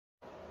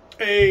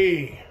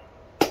Hey,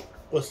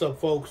 what's up,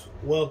 folks?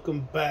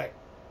 Welcome back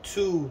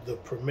to the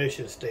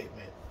permission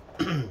statement.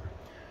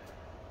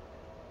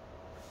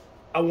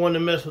 I want to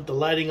mess with the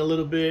lighting a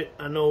little bit.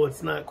 I know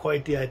it's not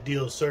quite the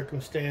ideal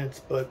circumstance,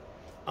 but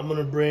I'm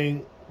going to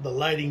bring the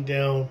lighting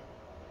down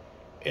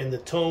and the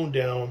tone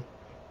down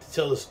to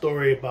tell a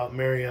story about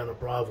Mariana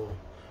Bravo,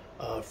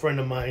 a friend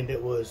of mine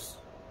that was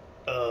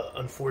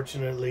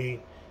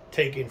unfortunately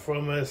taken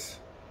from us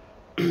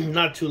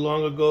not too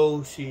long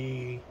ago.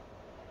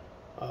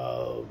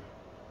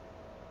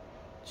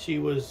 She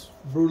was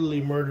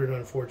brutally murdered,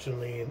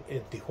 unfortunately,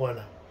 in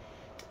Tijuana.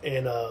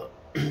 And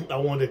I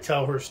wanted to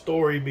tell her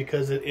story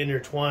because it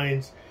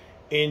intertwines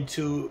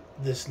into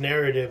this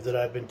narrative that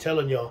I've been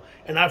telling y'all.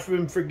 And I've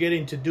been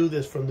forgetting to do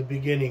this from the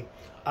beginning.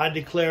 I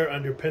declare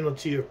under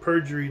penalty of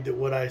perjury that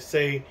what I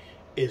say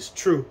is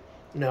true.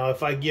 Now,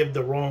 if I give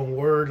the wrong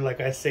word, like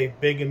I say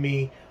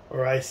bigamy,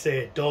 or I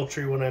say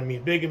adultery when I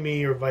mean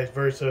bigamy, or vice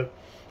versa,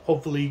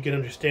 hopefully you can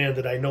understand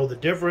that I know the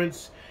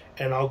difference,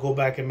 and I'll go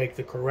back and make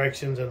the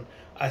corrections. And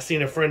I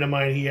seen a friend of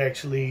mine, he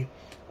actually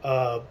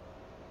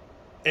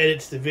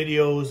edits the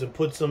videos and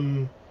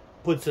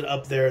puts it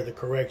up there, the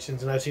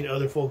corrections, and I've seen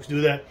other folks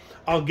do that.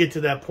 I'll get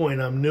to that point.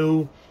 I'm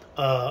new,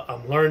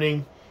 I'm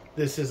learning.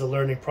 This is a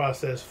learning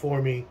process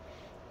for me.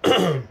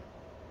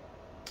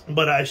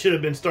 But I should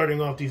have been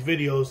starting off these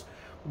videos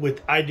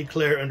with I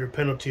declare under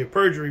penalty of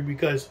perjury,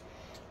 because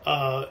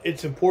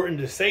it's important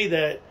to say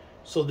that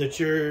so that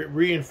you're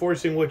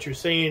reinforcing what you're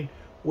saying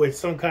with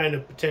some kind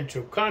of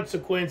potential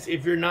consequence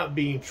if you're not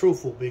being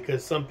truthful,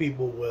 because some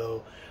people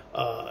will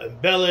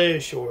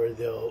embellish or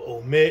they'll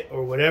omit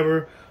or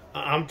whatever.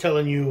 I'm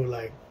telling you,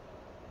 like,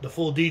 the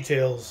full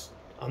details.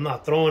 I'm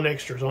not throwing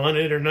extras on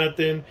it or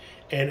nothing.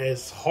 And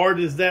as hard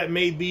as that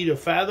may be to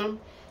fathom,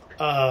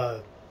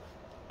 I'm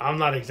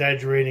not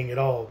exaggerating at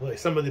all. Like,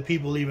 some of the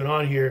people even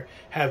on here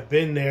have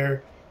been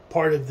there,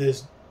 part of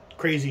this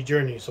crazy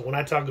journey. So when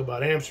I talk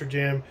about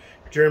Amsterdam,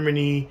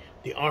 Germany,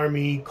 the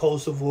army,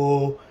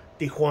 Kosovo,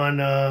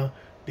 Tijuana,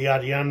 the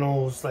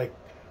Arianos, like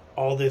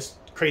all this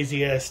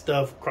crazy ass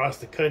stuff across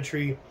the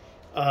country,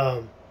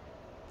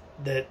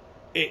 that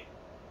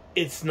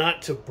it's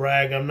not to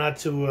brag. I'm not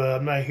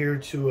here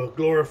to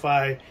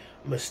glorify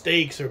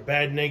mistakes or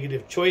bad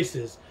negative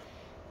choices.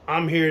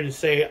 I'm here to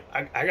say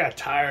I got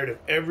tired of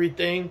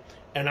everything,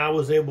 and I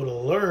was able to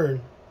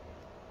learn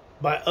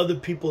by other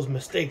people's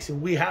mistakes.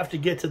 And we have to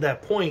get to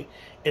that point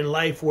in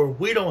life where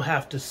we don't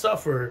have to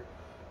suffer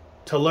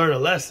to learn a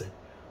lesson.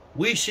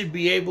 We should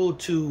be able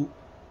to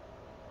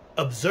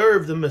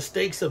observe the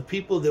mistakes of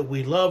people that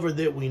we love or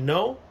that we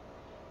know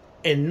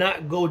and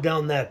not go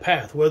down that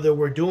path, whether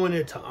we're doing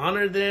it to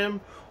honor them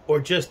or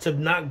just to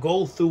not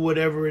go through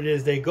whatever it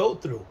is they go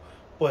through.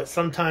 But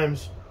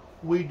sometimes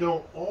we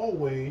don't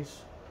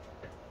always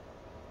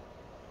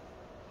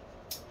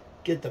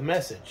get the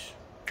message.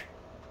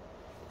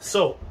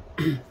 So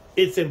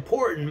it's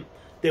important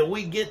that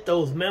we get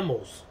those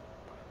memos,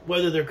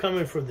 whether they're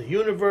coming from the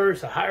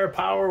universe, a higher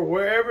power,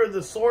 wherever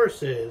the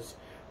source is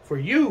for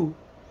you.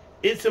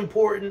 It's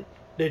important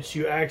that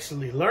you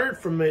actually learn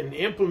from it and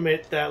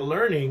implement that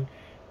learning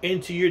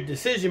into your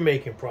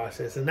decision-making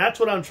process. And that's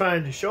what I'm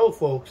trying to show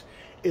folks,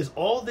 is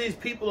all these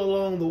people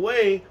along the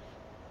way,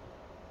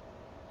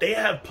 they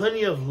have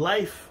plenty of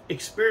life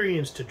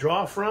experience to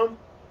draw from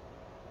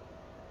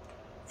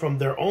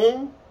their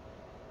own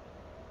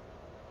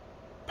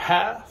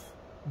path,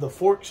 the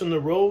forks in the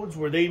roads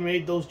where they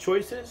made those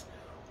choices,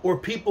 or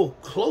people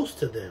close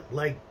to them,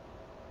 like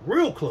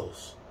real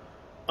close,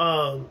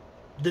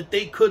 that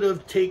they could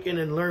have taken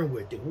and learned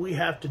with. And we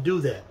have to do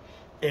that.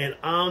 And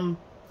I'm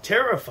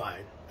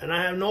terrified, and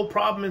I have no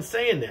problem in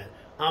saying that.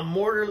 I'm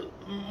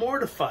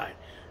mortified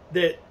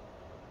that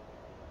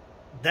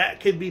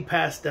could be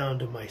passed down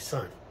to my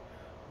son.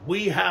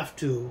 We have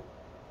to,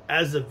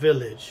 as a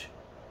village,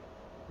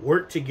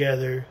 work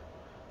together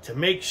to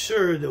make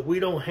sure that we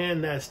don't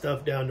hand that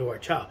stuff down to our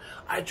child.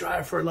 I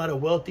drive for a lot of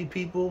wealthy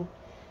people.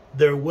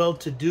 They're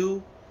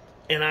well-to-do.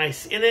 And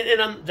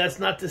that's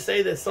not to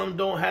say that some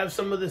don't have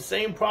some of the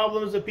same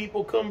problems that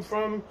people coming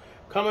from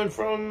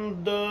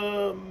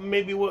the,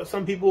 maybe what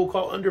some people will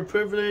call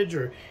underprivileged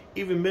or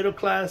even middle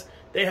class.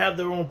 They have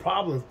their own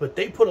problems, but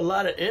they put a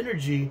lot of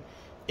energy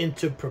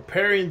into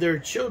preparing their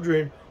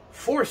children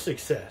for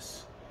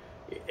success.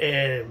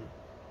 And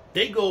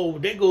they go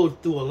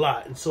through a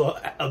lot. And so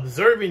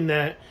observing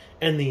that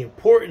and the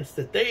importance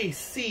that they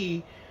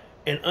see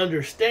and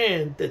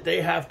understand that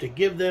they have to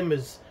give them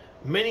as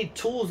many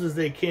tools as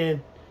they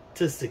can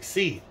to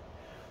succeed.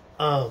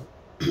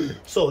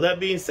 So that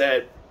being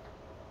said,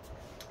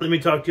 let me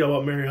talk to you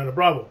about Mariana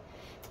Bravo.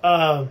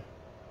 I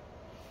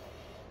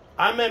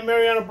met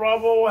Mariana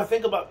Bravo, I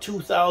think, about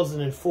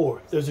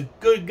 2004. There's a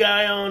good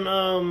guy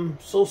on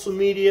social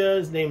media.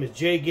 His name is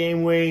Jay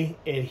Gameway,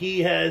 and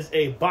he has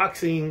a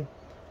boxing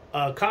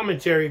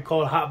commentary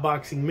called Hot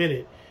Boxing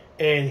Minute,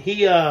 and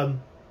he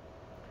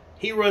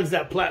runs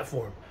that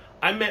platform.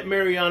 I met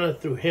Mariana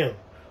through him.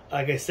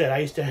 Like I said, I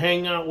used to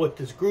hang out with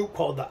this group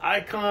called the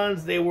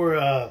Icons. They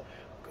were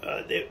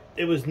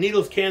it was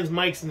needles, cans,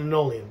 mics, and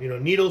linoleum. You know,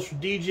 needles for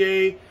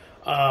DJ,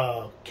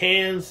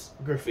 cans,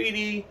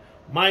 graffiti,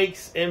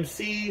 mics,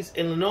 MCs,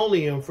 and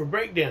linoleum for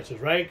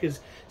breakdancers, right? Because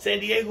San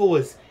Diego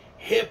was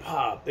hip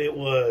hop. It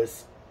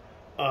was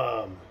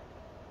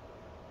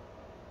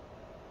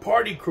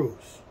party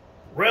crews,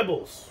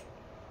 rebels,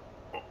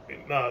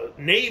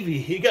 Navy.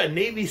 You got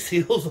Navy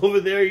SEALs over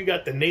there. You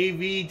got the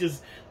Navy,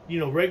 just, you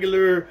know,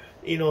 regular,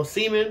 you know,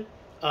 seamen,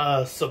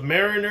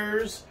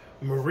 submariners,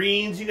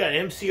 Marines. You got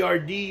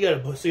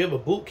MCRD. So you have a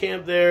boot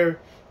camp there.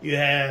 You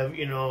have,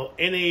 you know,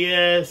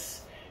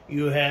 NAS.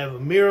 You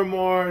have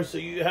Miramar. So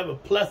you have a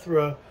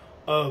plethora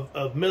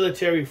of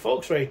military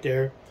folks right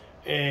there.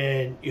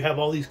 And you have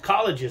all these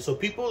colleges. So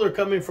people are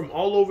coming from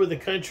all over the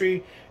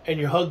country, and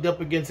you're hugged up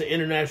against the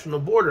international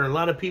border. And a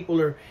lot of people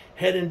are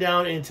heading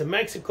down into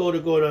Mexico to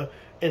go to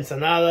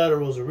Ensenada, to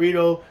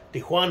Rosarito,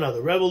 Tijuana.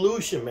 The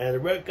Revolution, man.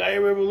 The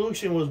Gaia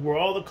Revolution was where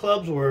all the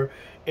clubs were,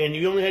 and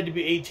you only had to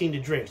be 18 to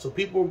drink. So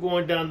people were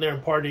going down there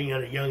and partying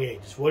at a young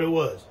age. It's what it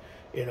was,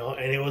 you know,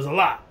 and it was a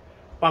lot.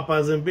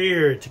 Papas and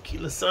Beer,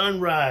 Tequila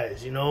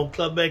Sunrise, you know,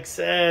 Club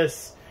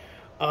XS,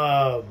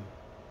 gosh,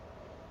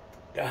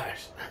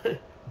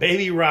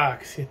 Baby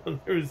Rocks, you know,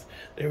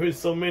 there was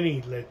so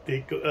many, like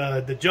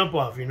the Jump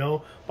Off, you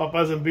know,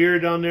 Papas and Beer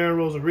down there in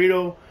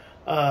Rosarito.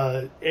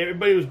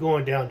 Everybody was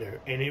going down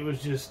there, and it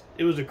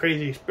was a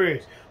crazy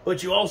experience.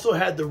 But you also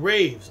had the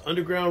raves,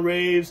 underground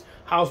raves,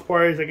 house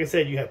parties. Like I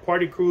said, you had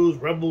party crews,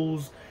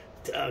 rebels,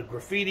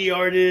 graffiti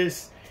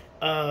artists,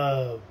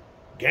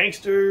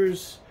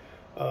 gangsters,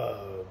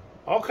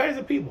 all kinds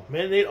of people.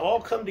 Man, they'd all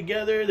come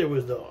together. There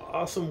was the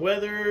awesome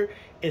weather,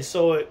 and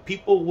so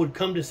people would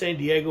come to San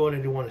Diego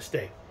and they'd want to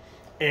stay.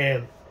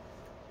 And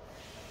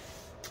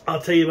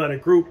I'll tell you about a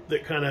group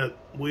that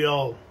we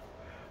all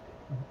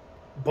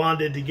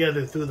bonded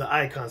together through the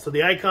Icons. So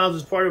the Icons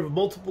was part of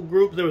multiple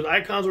groups. There was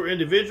Icons were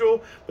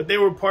individual, but they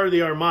were part of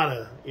the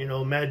Armada. You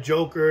know, Mad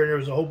Joker, and there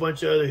was a whole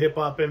bunch of other hip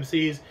hop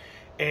MCs.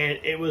 And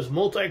it was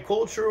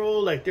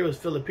multicultural. Like, there was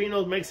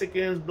Filipinos,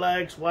 Mexicans,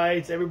 blacks,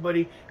 whites.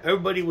 Everybody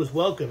was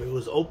welcome. It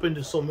was open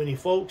to so many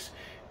folks,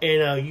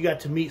 and you got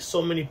to meet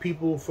so many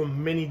people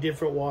from many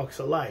different walks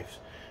of life.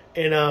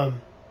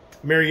 And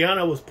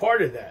Mariana was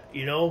part of that,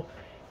 you know,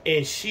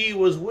 and she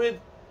was with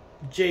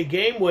Jay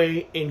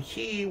Gameway, and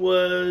he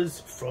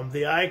was from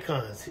the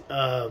Icons.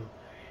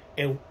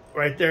 And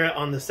right there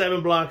on the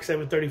 7 block,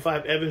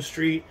 735 Evans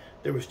Street,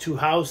 there was 2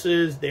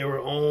 houses. They were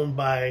owned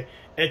by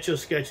Echo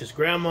Sketch's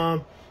grandma,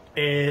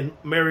 and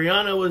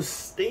Mariana was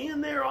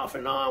staying there off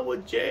and on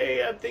with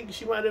Jay. I think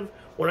she might have,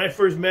 when I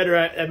first met her,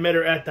 I met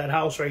her at that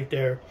house right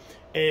there,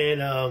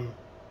 and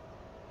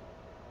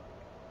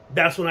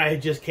that's when I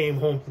had just came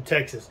home from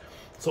Texas.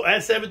 So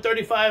at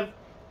 735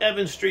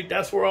 Evans Street,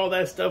 that's where all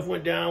that stuff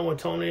went down with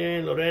Tony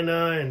and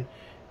Lorena,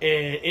 and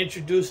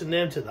introducing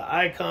them to the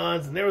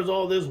Icons, and there was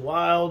all this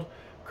wild,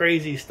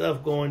 crazy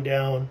stuff going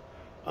down.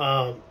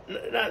 Not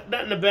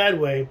in a bad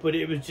way, but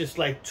it was just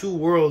like 2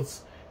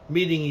 worlds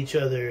meeting each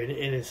other, and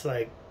it's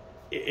like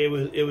it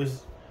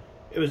was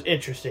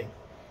interesting.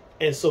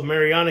 And so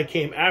Mariana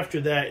came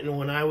after that, and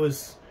when I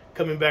was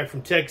coming back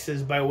from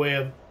Texas by way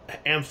of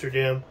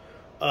Amsterdam,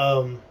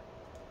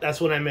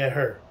 that's when I met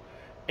her.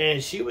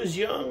 And she was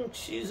young.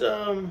 She's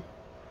a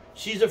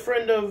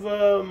friend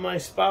of my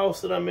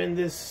spouse that I'm in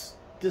this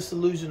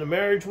disillusioned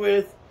marriage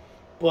with,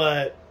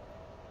 but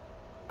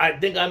I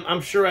think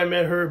I'm sure I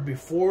met her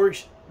before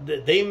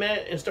they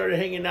met and started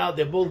hanging out.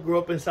 They both grew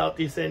up in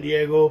Southeast San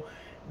Diego.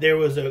 There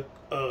was a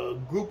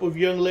group of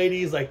young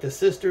ladies, like the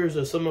sisters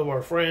of some of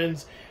our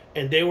friends,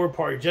 and they were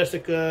part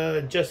Jessica,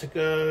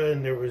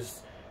 and there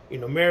was, you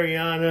know,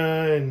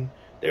 Mariana, and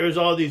there was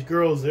all these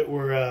girls that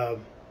were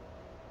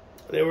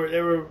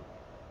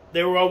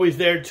they were always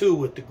there too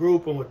with the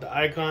group and with the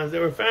Icons. They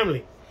were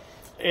family.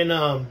 And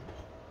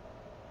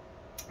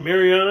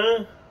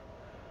Mariana,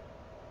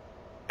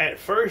 at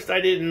first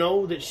I didn't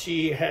know that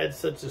she had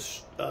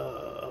such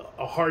a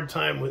hard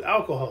time with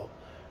alcohol.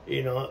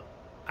 You know,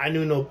 I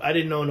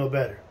didn't know no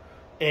better.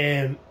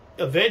 And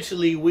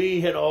eventually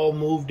we had all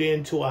moved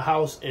into a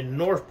house in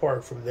North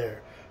Park from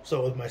there.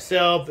 So it was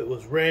myself, it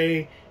was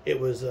Ray, it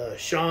was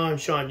Sean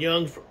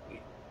Young,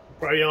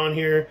 probably on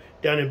here,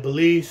 down in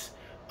Belize.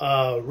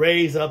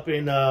 Ray's up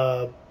in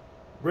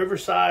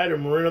Riverside or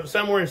Marina,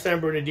 somewhere in San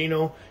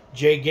Bernardino.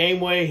 Jay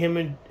Gameway, him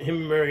and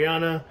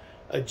Mariana.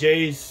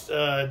 Jay's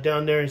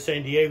down there in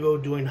San Diego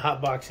doing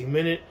Hotboxing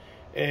Minute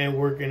and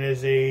working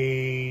as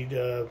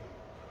a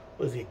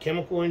was he a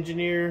chemical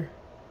engineer,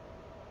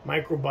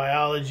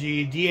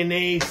 microbiology,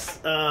 DNA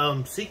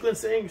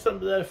sequencing,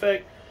 something to that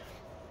effect.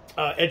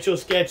 Echo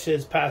Sketch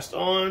has passed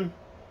on.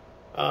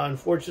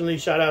 Unfortunately,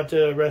 shout out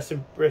to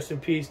rest in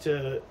peace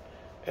to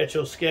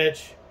Echo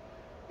Sketch.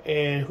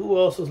 And who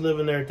else was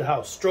living there at the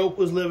house? Stroke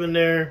was living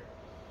there,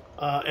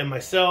 and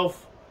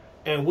myself.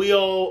 And we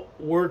all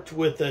worked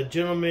with a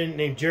gentleman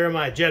named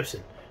Jeremiah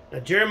Jepson. Now,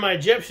 Jeremiah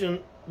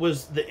Jepson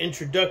was the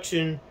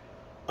introduction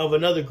of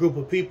another group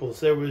of people.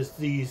 So there was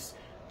these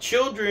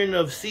children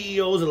of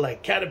CEOs of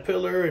like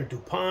Caterpillar and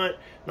DuPont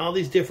and all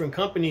these different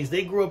companies,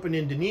 they grew up in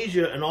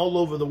Indonesia and all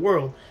over the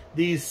world.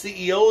 These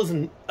CEOs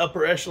and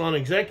upper echelon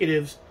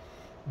executives,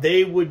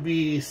 they would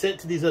be sent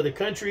to these other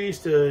countries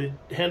to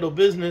handle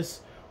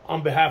business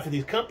on behalf of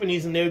these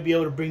companies, and they would be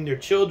able to bring their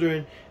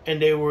children,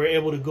 and they were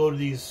able to go to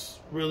these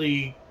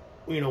really,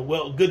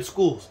 good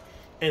schools.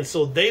 And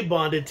so they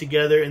bonded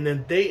together, and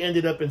then they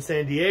ended up in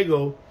San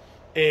Diego,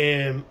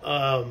 and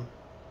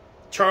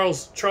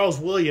Charles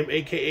William,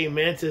 a.k.a.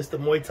 Mantis, the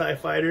Muay Thai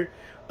fighter,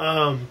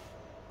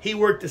 he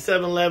worked at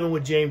 7-Eleven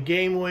with James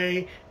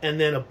Gameway, and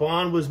then a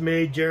bond was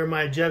made,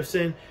 Jeremiah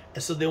Jepson,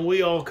 and so then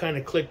we all kind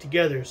of clicked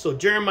together. So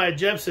Jeremiah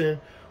Jepson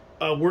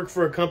worked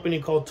for a company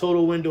called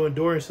Total Window and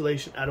Door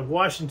Installation out of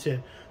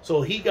Washington.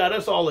 So he got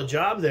us all a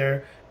job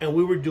there, and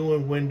we were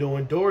doing window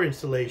and door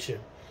installation.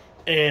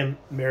 And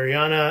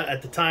Mariana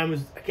at the time I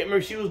can't remember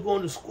if she was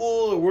going to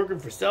school or working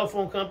for a cell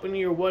phone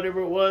company or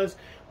whatever it was,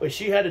 but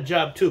she had a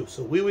job too.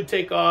 So we would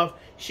take off,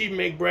 she'd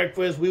make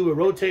breakfast, we would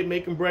rotate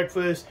making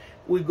breakfast,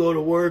 we'd go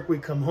to work,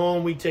 we'd come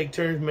home, we'd take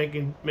turns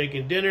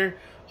making dinner.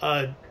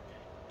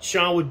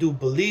 Sean would do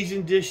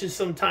Belizean dishes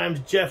sometimes.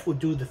 Jeff would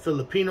do the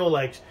Filipino,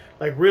 like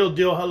real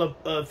deal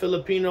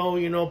Filipino,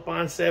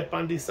 pancit,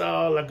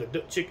 pandesal, like a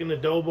chicken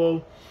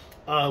adobo.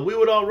 We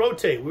would all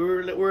rotate. We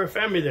were a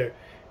family there.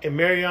 And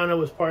Mariana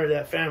was part of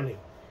that family.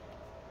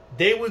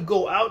 They would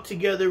go out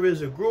together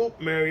as a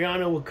group.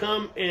 Mariana would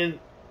come, and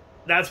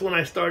that's when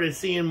I started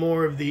seeing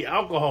more of the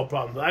alcohol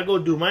problems. I go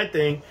do my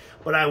thing,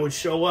 but I would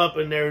show up,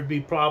 and there would be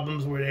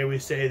problems where they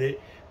would say that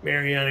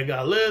Mariana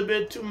got a little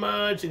bit too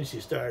much, and she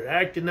started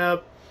acting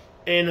up.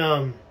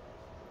 And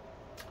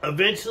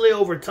eventually,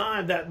 over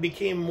time, that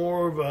became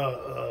more of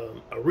a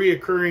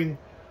reoccurring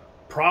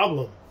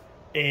problem.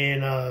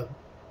 And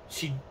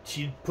she'd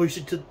push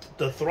it to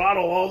the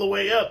throttle all the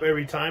way up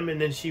every time,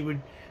 and then she would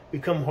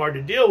become hard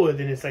to deal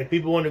with. And it's like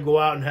people want to go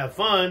out and have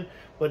fun,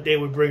 but they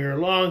would bring her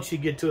along.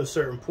 She'd get to a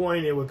certain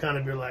point, it would kind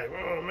of be like,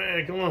 oh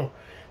man, come on.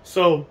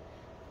 So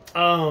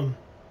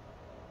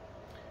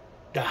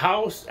the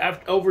house,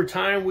 over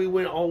time,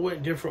 we all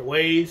went different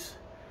ways.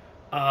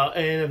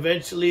 And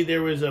eventually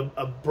there was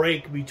a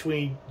break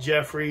between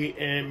Jeffrey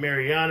and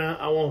Mariana.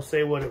 I won't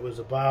say what it was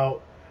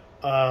about.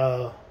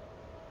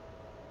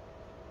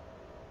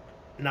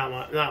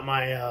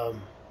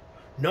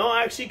 No,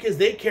 actually, because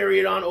they carry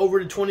it on over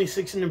to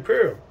 26 and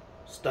Imperial.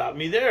 Stop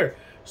me there.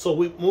 So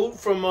we moved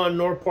from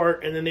North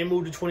Park, and then they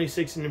moved to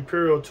 26 and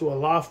Imperial to a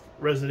loft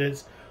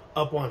residence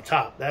up on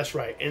top. That's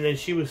right. And then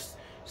she was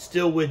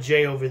still with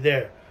Jay over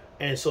there.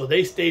 And so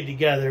they stayed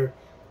together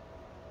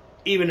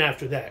even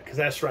after that, because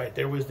that's right.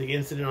 There was the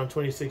incident on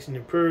 26 and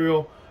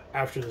Imperial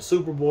after the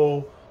Super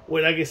Bowl.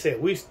 Well, like I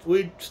said, we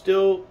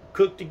still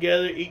cook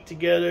together, eat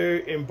together,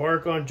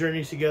 embark on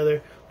journeys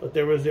together, but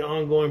there was the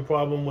ongoing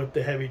problem with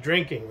the heavy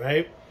drinking,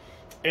 right?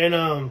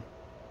 And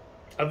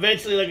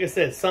eventually, like I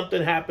said,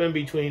 something happened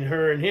between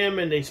her and him,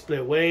 and they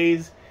split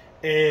ways.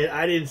 And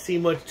I didn't see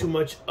too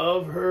much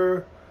of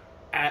her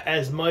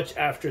as much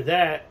after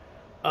that.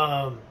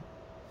 And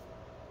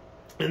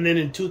then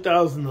in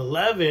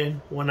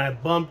 2011, when I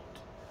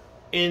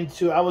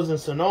was in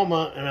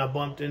Sonoma, and I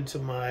bumped into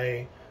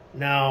my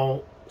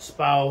now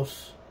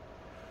spouse.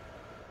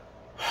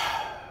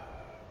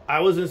 I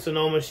was in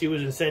Sonoma, she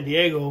was in San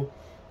Diego,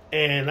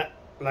 and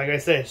like I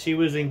said, she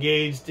was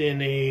engaged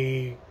in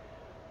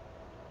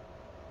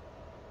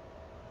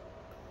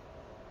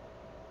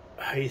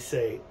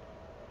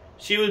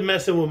she was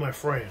messing with my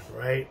friend,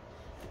 right?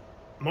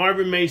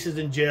 Marvin Mason's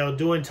in jail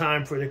doing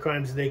time for the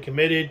crimes that they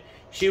committed.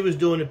 She was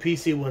doing a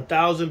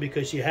PC-1000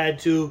 because she had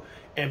to,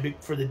 and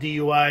for the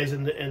DUIs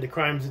and the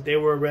crimes that they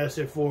were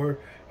arrested for,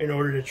 in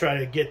order to try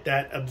to get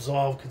that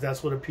absolved, because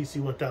that's what a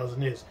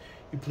PC-1000 is.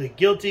 You plead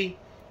guilty,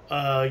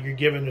 you're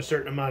given a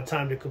certain amount of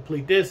time to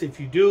complete this. If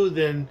you do,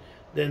 then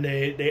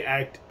they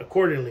act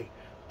accordingly.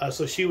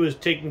 So she was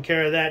taking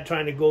care of that,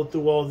 trying to go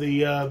through all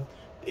the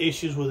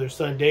issues with her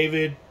son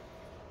David,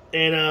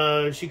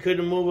 and she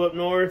couldn't move up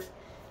north.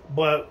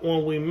 But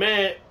when we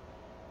met,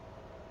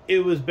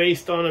 it was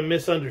based on a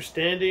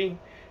misunderstanding.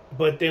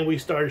 But then we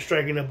started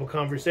striking up a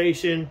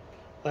conversation.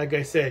 Like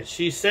I said,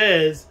 she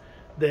says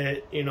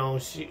that,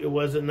 it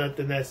wasn't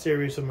nothing that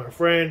serious with my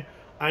friend.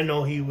 I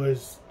know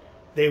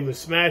they was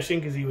smashing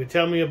because he would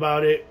tell me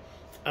about it.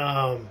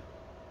 And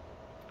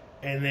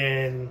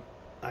then,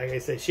 like I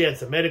said, she had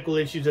some medical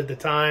issues at the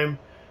time.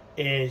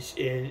 And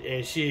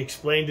she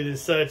explained it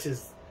as such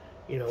as,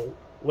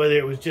 whether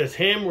it was just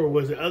him or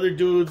was it other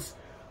dudes.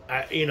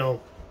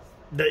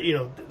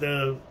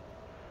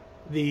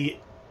 The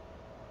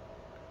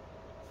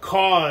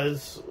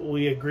cause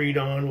we agreed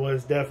on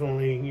was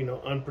definitely,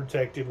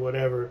 unprotected,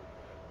 whatever.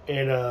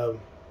 And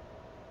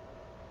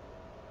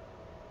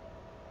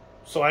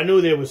so I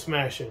knew they were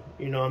smashing.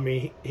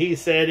 He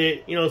said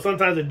it.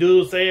 Sometimes a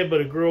dude will say it, but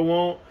a girl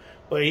won't.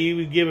 But he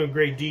was giving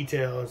great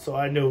detail, and so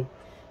I knew.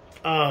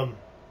 But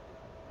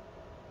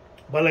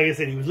like I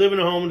said, he was living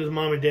at home with his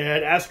mom and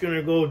dad, asking her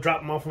to go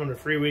drop him off on the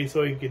freeway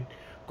so he could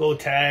go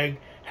tag.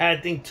 Had,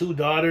 I think, 2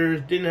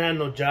 daughters, didn't have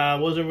no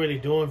job, wasn't really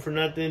doing for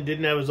nothing,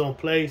 didn't have his own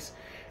place.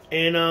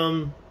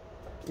 And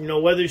you know,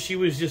 whether she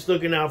was just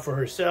looking out for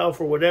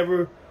herself or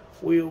whatever,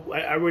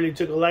 I really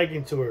took a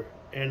liking to her.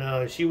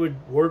 And she would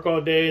work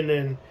all day and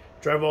then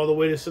drive all the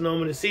way to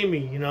Sonoma to see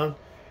me, you know,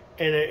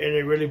 and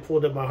it really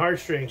pulled at my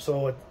heartstrings.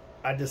 So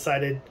I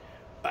decided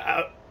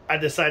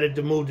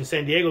to move to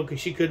San Diego because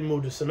she couldn't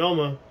move to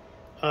Sonoma.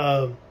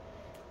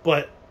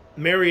 But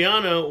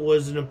Mariana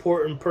was an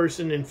important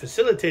person in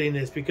facilitating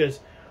this because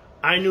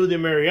I knew that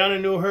Mariana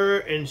knew her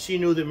and she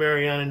knew that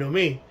Mariana knew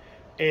me.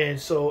 And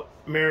so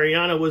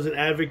Mariana was an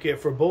advocate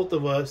for both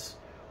of us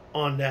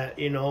on that,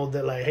 you know,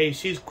 that like, hey,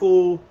 she's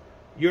cool,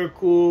 you're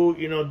cool,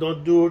 you know,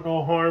 don't do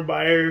no harm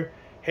by her.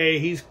 Hey,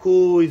 he's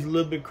cool, he's a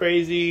little bit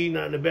crazy,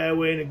 not in a bad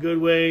way, in a good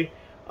way.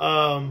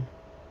 Because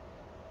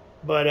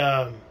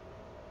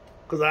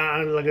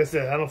I, like I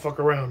said, I don't fuck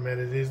around, man.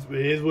 It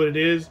is what it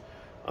is.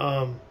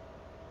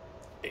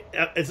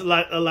 It's a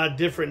lot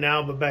different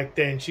now, but back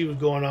then she was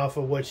going off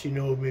of what she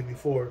knew of me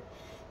before.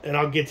 And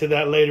I'll get to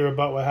that later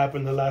about what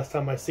happened the last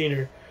time I seen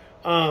her.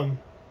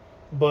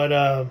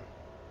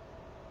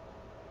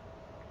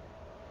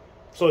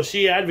 So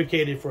she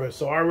advocated for us.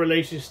 So our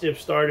relationship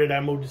started.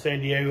 I moved to San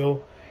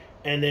Diego.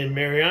 And then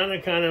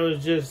Mariana kind of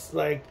was just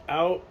like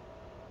out.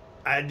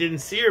 I didn't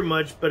see her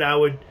much, but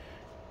I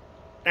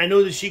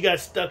know that she got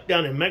stuck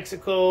down in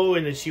Mexico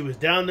and that she was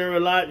down there a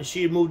lot. And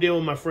she had moved in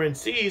with my friend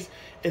C's.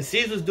 And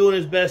C's was doing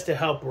his best to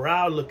help her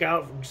out, look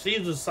out.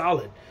 C's was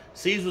solid.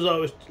 C's was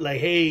always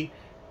like, hey,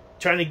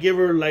 trying to give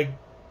her like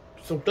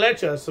some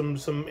flecha, some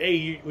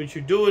hey, what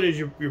you're doing is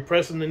you're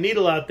pressing the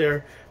needle out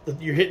there,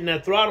 you're hitting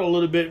that throttle a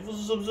little bit,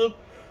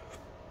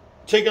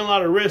 taking a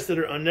lot of risks that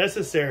are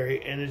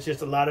unnecessary, and it's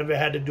just a lot of it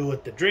had to do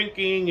with the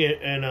drinking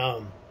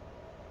and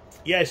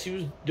yeah, she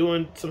was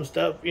doing some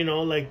stuff, you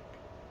know, like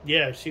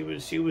yeah, she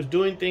was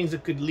doing things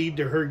that could lead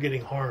to her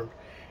getting harmed,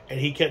 and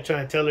he kept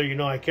trying to tell her, you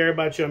know, I care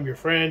about you, I'm your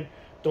friend,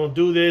 don't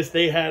do this.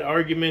 They had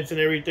arguments and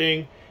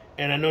everything,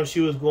 and I know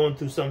she was going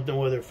through something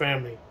with her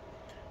family.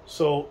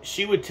 So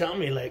she would tell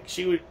me, like,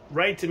 she would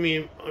write to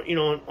me, you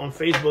know, on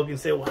Facebook and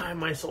say, why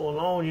am I so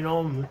alone? You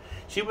know,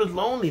 she was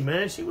lonely,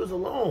 man. She was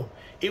alone.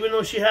 Even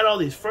though she had all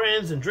these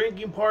friends and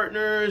drinking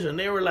partners, and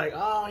they were like,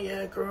 oh,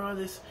 yeah, girl,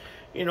 this,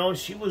 you know,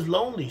 she was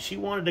lonely. She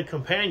wanted a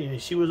companion,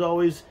 and she was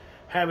always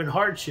having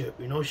hardship.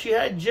 You know, she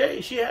had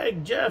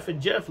Jeff,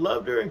 and Jeff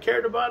loved her and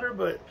cared about her,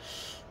 but,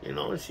 you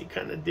know, she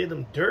kind of did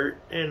him dirt,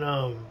 and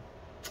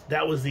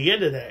that was the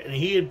end of that. And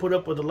he had put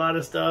up with a lot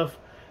of stuff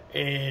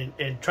and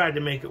tried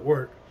to make it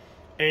work.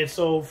 And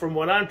so from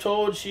what I'm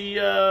told, she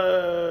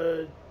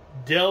delved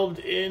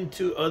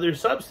into other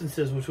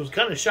substances, which was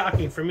kind of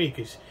shocking for me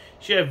because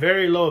she had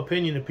very low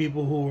opinion of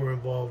people who were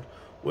involved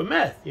with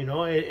meth, you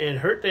know, and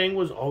her thing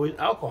was always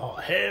alcohol,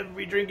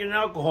 heavy drinking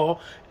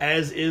alcohol,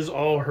 as is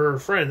all her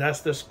friends.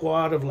 That's the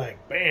squad of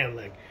like, bam,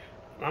 like,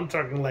 I'm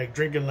talking like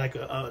drinking like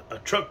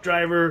a truck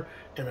driver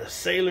and a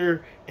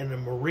sailor and a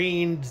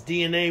Marine's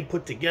DNA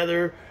put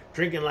together,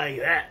 drinking like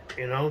that,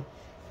 you know.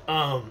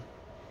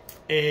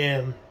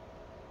 And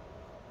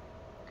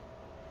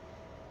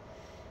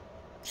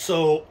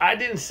so I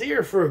didn't see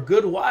her for a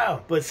good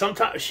while, but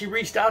sometimes she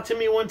reached out to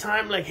me one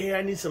time like, hey,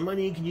 I need some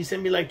money. Can you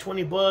send me like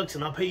 $20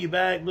 and I'll pay you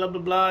back, blah, blah,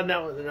 blah.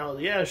 Now,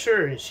 yeah,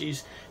 sure. And she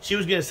was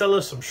going to sell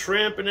us some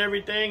shrimp and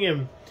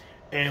everything.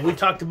 And we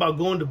talked about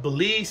going to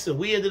Belize, and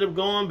we ended up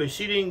going, but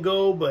she didn't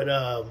go. But,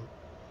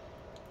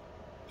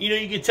 you know,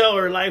 you could tell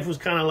her life was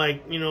kind of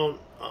like, you know,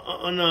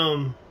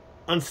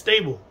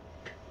 unstable.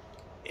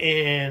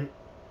 And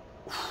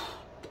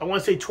I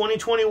want to say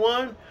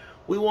 2021,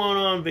 we went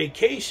on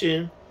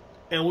vacation,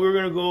 and we were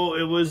going to go,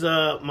 it was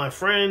my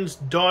friend's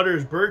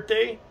daughter's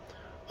birthday.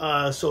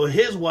 So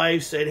his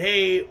wife said,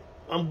 hey,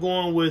 I'm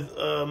going with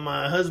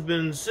my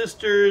husband's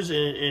sisters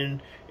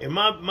and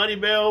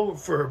Maribel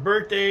for her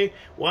birthday.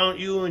 Why don't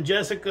you and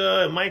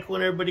Jessica and Michael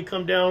and everybody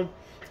come down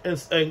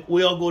and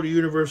we all go to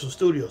Universal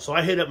Studios. So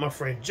I hit up my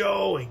friend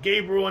Joe and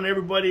Gabriel and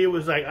everybody. It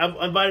was like, I've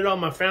invited all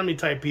my family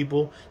type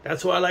people.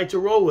 That's who I like to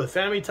roll with.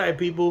 Family type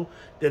people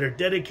that are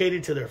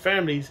dedicated to their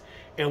families.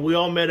 And we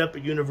all met up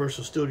at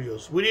Universal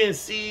Studios. We didn't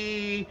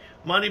see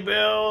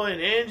Maribel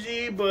and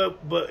Angie,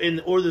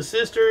 or the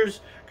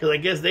sisters, because I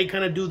guess they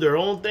kind of do their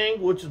own thing.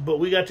 But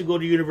we got to go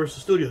to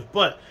Universal Studios.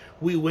 But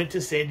we went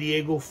to San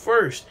Diego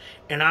first,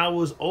 and I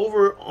was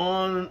over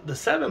on the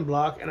 7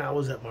 block, and I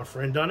was at my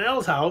friend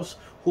Donnell's house,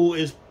 who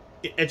is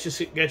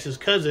Etch's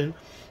cousin,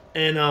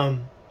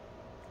 and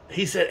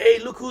he said, hey,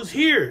 look who's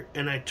here.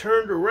 And I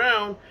turned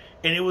around,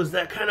 and it was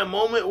that kind of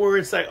moment where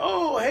it's like,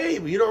 oh, hey,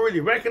 you don't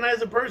really recognize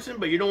the person,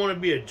 but you don't want to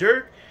be a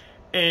jerk.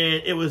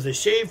 And it was a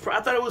shave.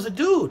 I thought it was a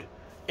dude.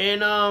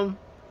 And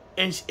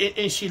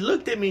she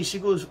looked at me. She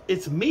goes,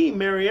 it's me,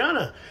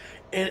 Mariana.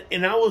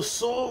 And I was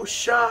so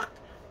shocked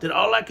that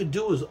all I could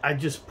do was I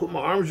just put my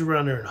arms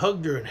around her and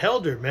hugged her and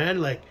held her, man.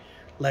 Like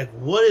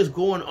what is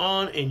going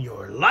on in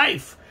your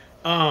life?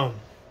 And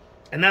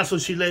that's when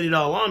she laid it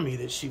all on me,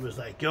 that she was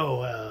like,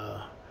 yo,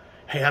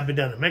 hey, I've been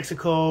down to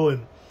Mexico,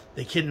 and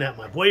they kidnapped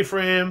my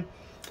boyfriend,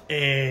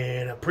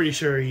 and I'm pretty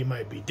sure he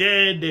might be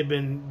dead.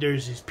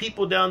 There's these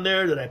people down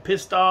there that I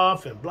pissed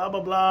off and blah,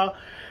 blah, blah.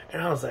 And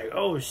I was like,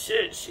 oh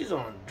shit, she's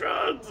on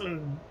drugs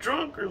and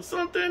drunk or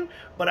something.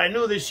 But I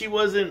knew that she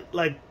wasn't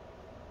like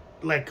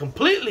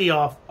completely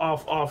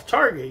off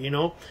target, you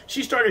know.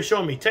 She started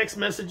showing me text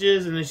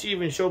messages, and then she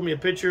even showed me a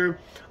picture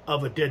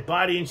of a dead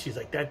body, and she's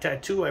like, that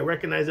tattoo, I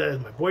recognize that as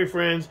my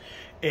boyfriend's.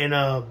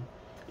 And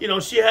you know,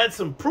 she had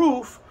some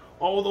proof,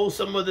 although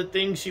some of the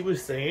things she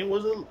was saying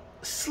was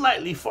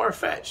slightly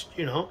far-fetched,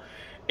 you know.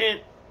 And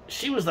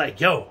she was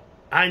like, yo,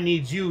 I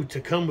need you to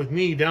come with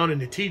me down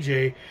into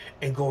TJ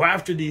and go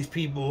after these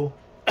people.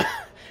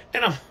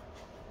 And I'm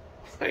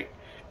like,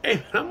 hey,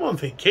 man, I'm on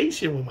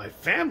vacation with my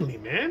family,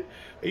 man.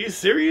 Are you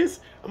serious?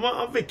 I'm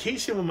on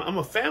vacation with I'm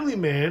a family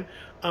man.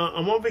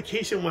 I'm on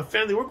vacation with my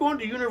family. We're going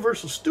to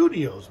Universal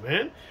Studios,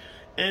 man.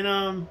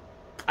 And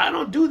I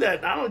don't do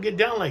that. I don't get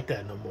down like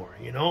that no more,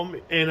 you know.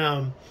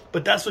 And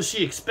but that's what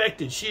she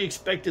expected. She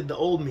expected the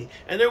old me.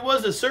 And there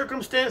was a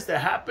circumstance that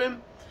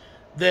happened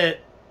that,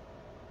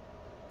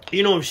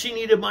 you know, if she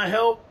needed my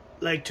help,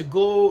 like to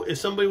go, if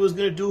somebody was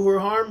going to do her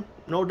harm,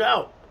 no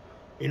doubt.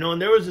 You know,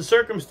 and there was a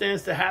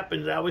circumstance that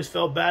happened that I always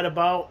felt bad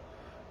about,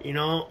 you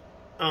know,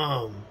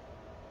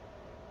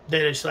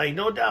 that it's like,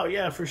 no doubt,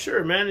 yeah, for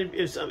sure, man,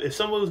 if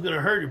someone was going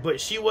to hurt her, but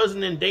she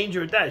wasn't in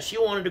danger of that. She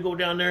wanted to go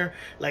down there,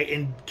 like,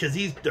 and because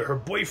he's her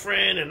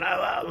boyfriend, and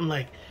I'm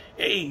like,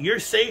 hey, you're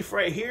safe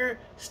right here,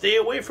 stay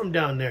away from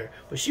down there.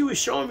 But she was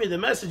showing me the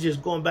messages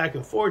going back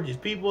and forth, these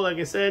people, like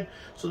I said,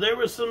 so there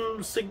was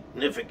some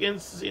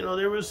significance, you know,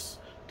 there was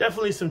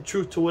definitely some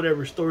truth to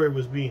whatever story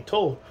was being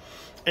told.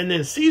 And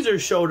then Caesar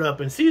showed up,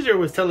 and Caesar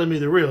was telling me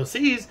the real.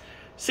 Caesar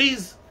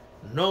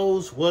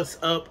knows what's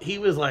up. He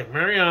was like,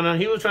 Mariana,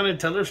 he was trying to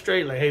tell her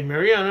straight, like, hey,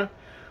 Mariana,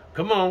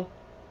 come on,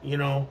 you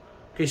know,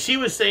 because she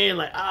was saying,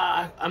 like,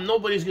 I'm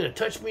nobody's going to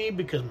touch me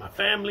because my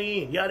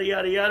family, and yada,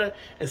 yada, yada.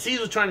 And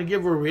Caesar was trying to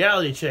give her a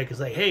reality check. It's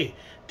like, hey,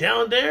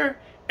 down there,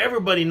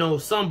 everybody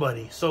knows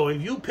somebody. So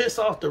if you piss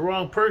off the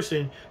wrong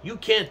person, you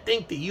can't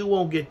think that you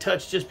won't get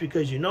touched just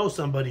because you know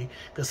somebody.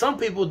 Because some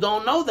people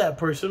don't know that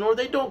person, or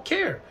they don't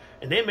care.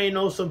 And they may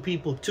know some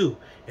people too.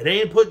 It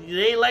ain't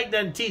like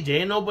that in TJ.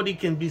 Ain't nobody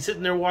can be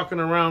sitting there walking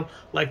around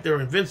like they're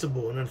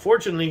invincible. And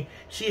unfortunately,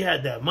 she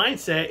had that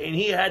mindset, and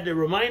he had to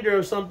remind her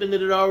of something that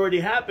had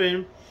already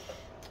happened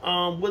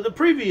with a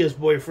previous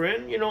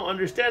boyfriend, you know,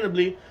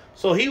 understandably.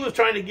 So he was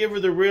trying to give her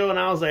the real, and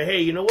I was like,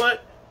 hey, you know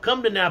what?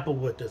 Come to Napa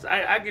with us.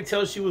 I could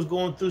tell she was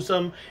going through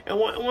something. And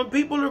when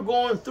people are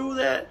going through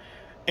that,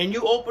 and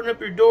you open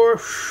up your door,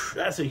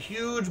 that's a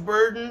huge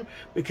burden,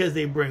 because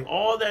they bring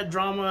all that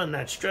drama and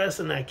that stress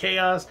and that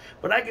chaos.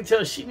 But I could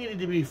tell she needed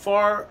to be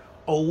far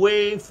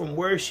away from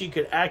where she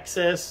could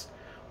access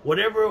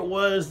whatever it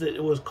was that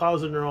it was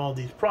causing her all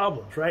these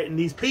problems, right? And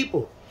these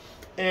people.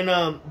 And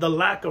the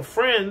lack of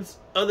friends,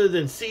 other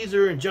than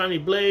Caesar and Johnny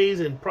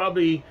Blaze and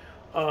probably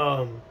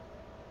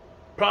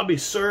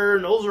Sir,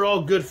 and those are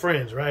all good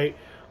friends, right?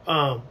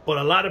 But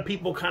a lot of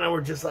people kind of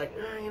were just like,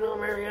 you know,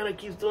 Mariana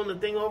keeps doing the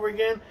thing over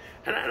again.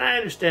 And I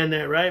understand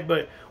that, right?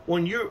 But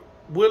when you're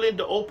willing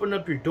to open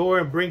up your door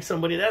and bring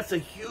somebody, that's a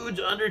huge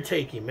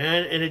undertaking,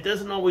 man. And it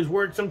doesn't always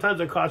work.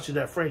 Sometimes it costs you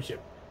that friendship.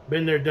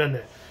 Been there, done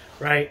that,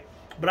 right?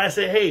 But I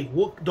say, hey,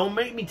 don't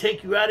make me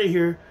take you out of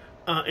here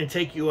and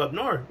take you up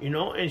north, you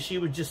know? And she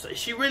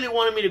really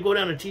wanted me to go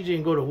down to TJ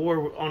and go to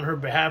war on her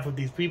behalf with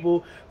these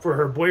people for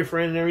her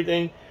boyfriend and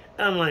everything.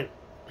 And I'm like,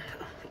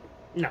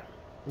 no.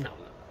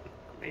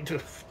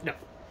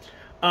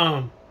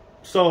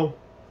 So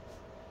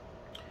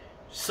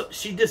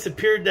she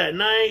disappeared that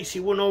night.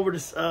 She went over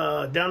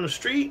to down the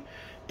street,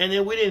 and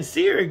then we didn't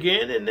see her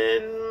again. And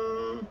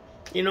then,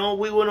 you know,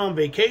 we went on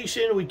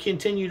vacation. We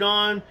continued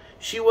on.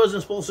 She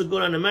wasn't supposed to go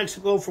down to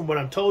Mexico. From what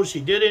I'm told, she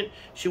didn't.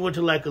 She went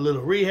to like a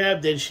little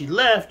rehab. Then she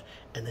left,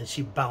 and then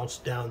she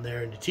bounced down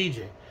there into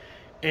TJ.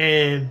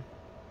 And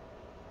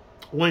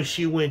when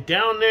she went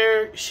down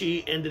there,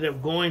 she ended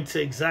up going to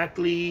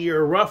exactly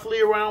or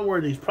roughly around where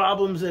these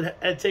problems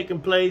had taken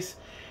place.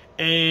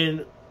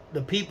 And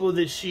the people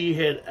that she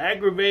had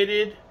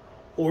aggravated,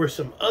 or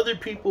some other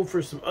people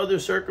for some other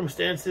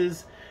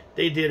circumstances,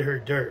 they did her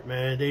dirt,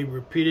 man. They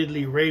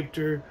repeatedly raped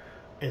her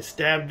and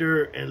stabbed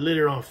her and lit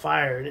her on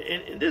fire.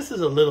 And this is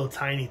a little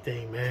tiny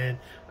thing, man.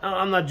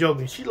 I'm not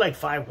joking. She's like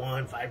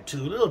 5'1",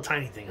 5'2", little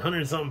tiny thing,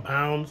 100-something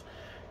pounds.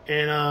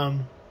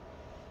 And,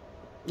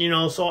 you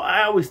know, so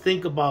I always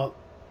think about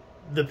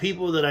the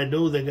people that I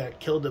knew that got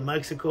killed in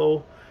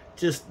Mexico,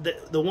 just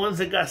the ones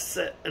that got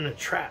set in a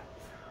trap.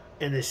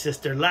 And it's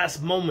just their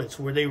last moments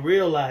where they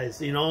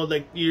realize, you know,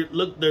 like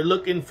they're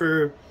looking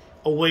for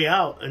a way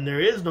out, and there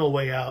is no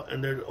way out,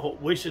 and they're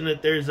wishing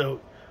that there's a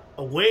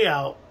way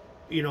out,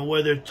 you know,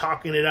 whether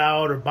talking it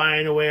out or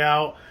buying a way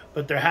out.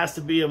 But there has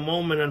to be a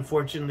moment,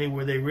 unfortunately,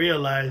 where they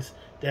realize,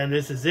 damn,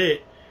 this is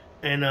it.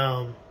 And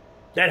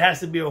that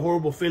has to be a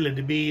horrible feeling,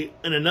 to be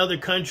in another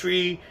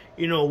country,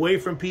 you know, away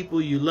from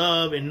people you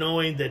love, and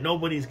knowing that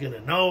nobody's going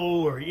to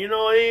know, or, you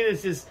know,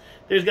 it's just,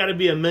 there's got to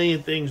be a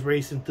million things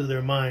racing through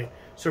their mind.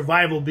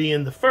 Survival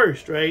being the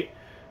first, right?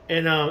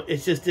 And it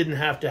just didn't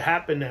have to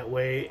happen that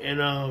way.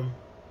 And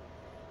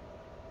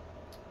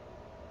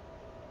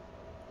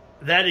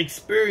that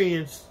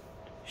experience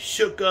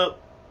shook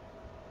up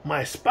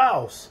my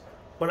spouse.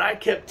 But I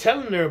kept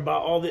telling her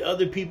about all the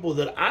other people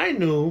that I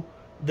knew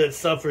that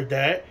suffered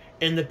that,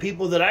 and the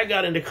people that I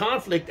got into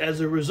conflict as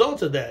a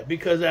result of that.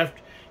 Because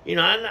after, you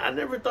know, I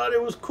never thought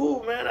it was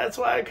cool, man. That's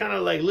why I kind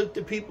of like looked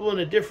at people in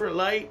a different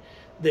light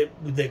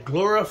that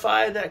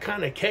glorify that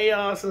kind of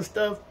chaos and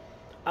stuff.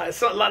 A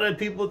lot of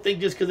people think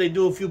just because they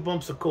do a few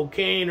bumps of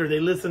cocaine or they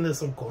listen to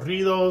some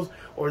corridos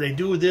or they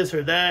do this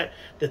or that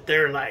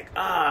they're like,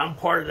 I'm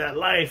part of that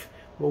life.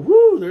 But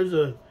whoo,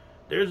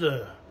 there's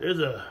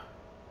a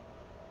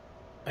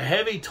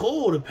heavy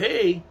toll to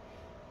pay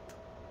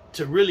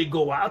to really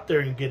go out there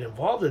and get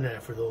involved in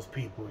that for those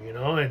people, you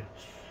know.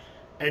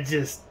 And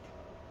just,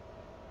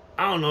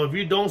 I don't know, if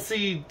you don't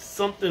see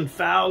something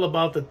foul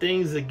about the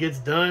things that gets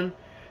done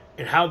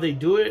and how they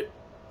do it,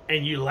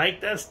 and you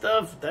like that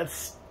stuff,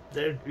 that's,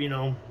 you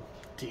know,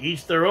 to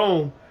each their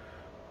own.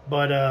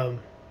 But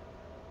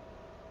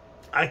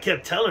I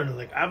kept telling her,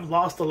 like, I've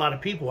lost a lot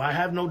of people. I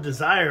have no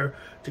desire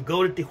to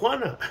go to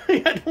Tijuana. I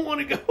don't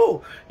want to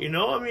go. You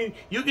know, I mean,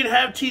 you can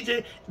have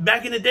TJ.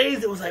 Back in the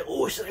days, it was like,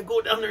 oh, should I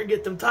go down there and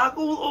get them tacos?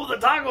 Oh, the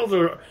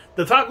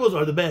tacos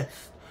are the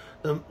best.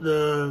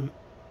 The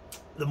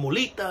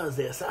molitas,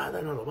 the asada,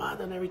 and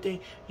adobada, and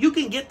everything. You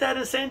can get that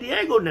in San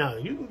Diego now.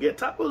 You can get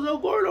Tacos El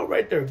Gordo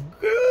right there.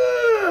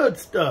 Good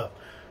stuff.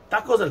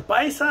 Tacos El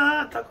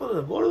Paisa, Tacos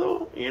El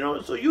Gordo, you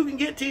know, so you can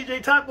get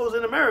TJ Tacos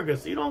in America,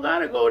 so you don't got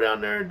to go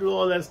down there and do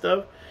all that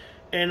stuff.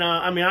 And,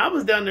 I mean, I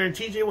was down there in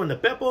TJ when the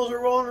Pepos were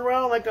rolling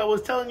around, like I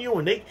was telling you,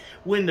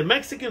 when the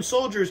Mexican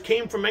soldiers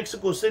came from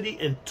Mexico City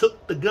and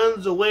took the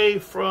guns away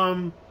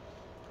from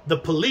the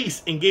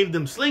police and gave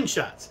them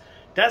slingshots.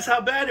 That's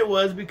how bad it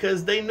was,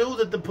 because they knew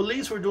that the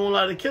police were doing a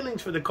lot of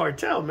killings for the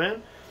cartel,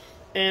 man.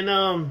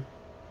 And,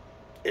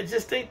 it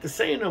just ain't the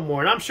same no more.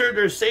 And I'm sure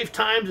there's safe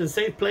times and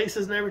safe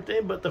places and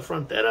everything, but the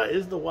Frontera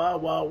is the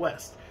wild, wild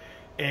west.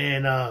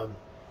 And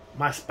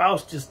my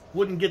spouse just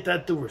wouldn't get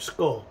that through her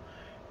skull.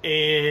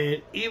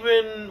 And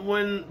even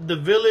when the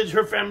village,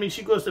 her family,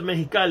 she goes to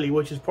Mexicali,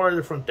 which is part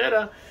of the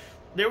Frontera,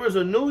 there was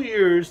a New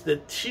Year's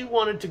that she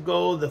wanted to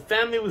go. The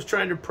family was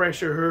trying to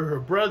pressure her. Her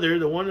brother,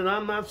 the one that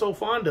I'm not so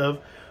fond of,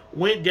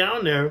 went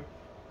down there.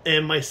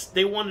 And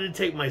they wanted to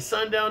take my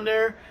son down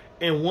there.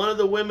 And one of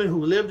the women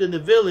who lived in the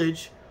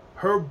village,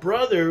 her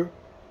brother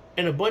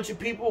and a bunch of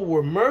people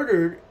were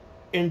murdered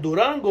in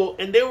Durango,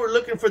 and they were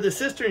looking for the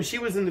sister, and she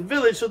was in the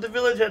village, so the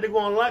village had to go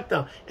on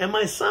lockdown. And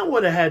my son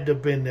would have had to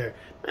have been there.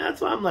 Man, that's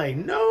why I'm like,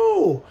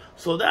 no.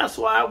 So that's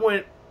why I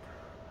went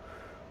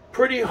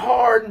pretty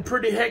hard and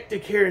pretty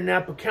hectic here in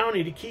Napa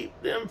County to keep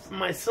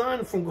my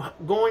son from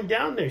going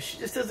down there. She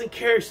just doesn't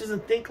care. She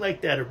doesn't think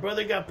like that. Her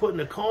brother got put in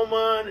a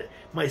coma.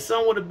 My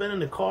son would have been in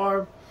the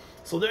car.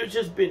 So there's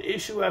just been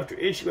issue after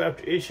issue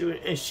after issue,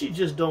 and she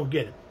just don't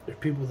get it. There's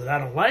people that I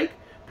don't like,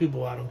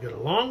 people I don't get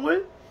along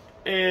with,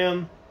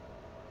 and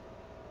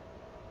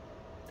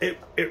it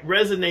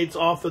resonates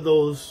off of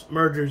those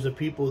murders of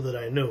people that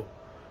I knew.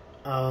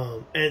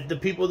 And the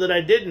people that I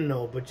didn't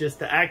know, but just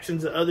the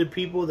actions of other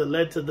people that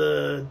led to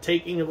the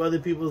taking of other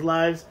people's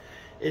lives.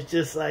 It's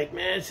just like,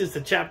 man, it's just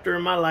a chapter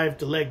in my life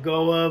to let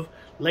go of.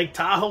 Lake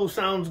Tahoe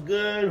sounds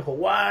good.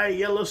 Hawaii,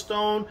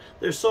 Yellowstone.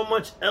 There's so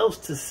much else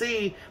to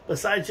see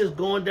besides just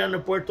going down to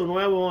Puerto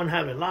Nuevo and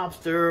having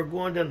lobster, or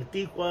going down to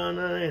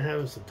Tijuana and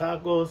having some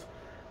tacos.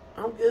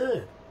 I'm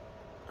good.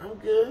 I'm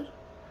good.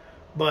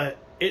 But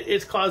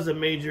it's caused a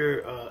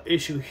major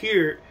issue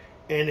here,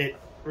 and it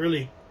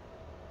really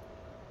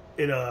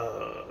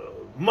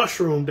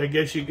mushroomed, I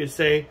guess you could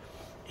say,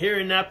 here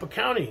in Napa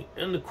County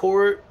in the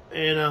court.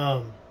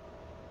 And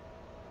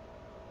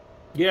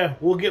yeah,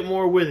 we'll get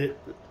more with it.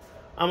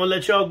 I'm going to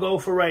let y'all go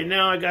for right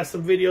now. I got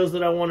some videos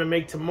that I want to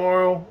make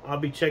tomorrow. I'll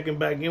be checking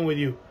back in with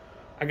you.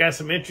 I got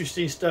some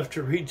interesting stuff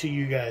to read to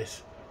you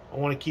guys. I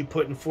want to keep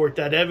putting forth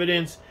that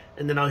evidence,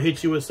 and then I'll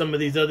hit you with some of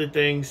these other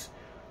things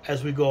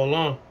as we go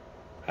along.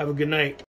 Have a good night.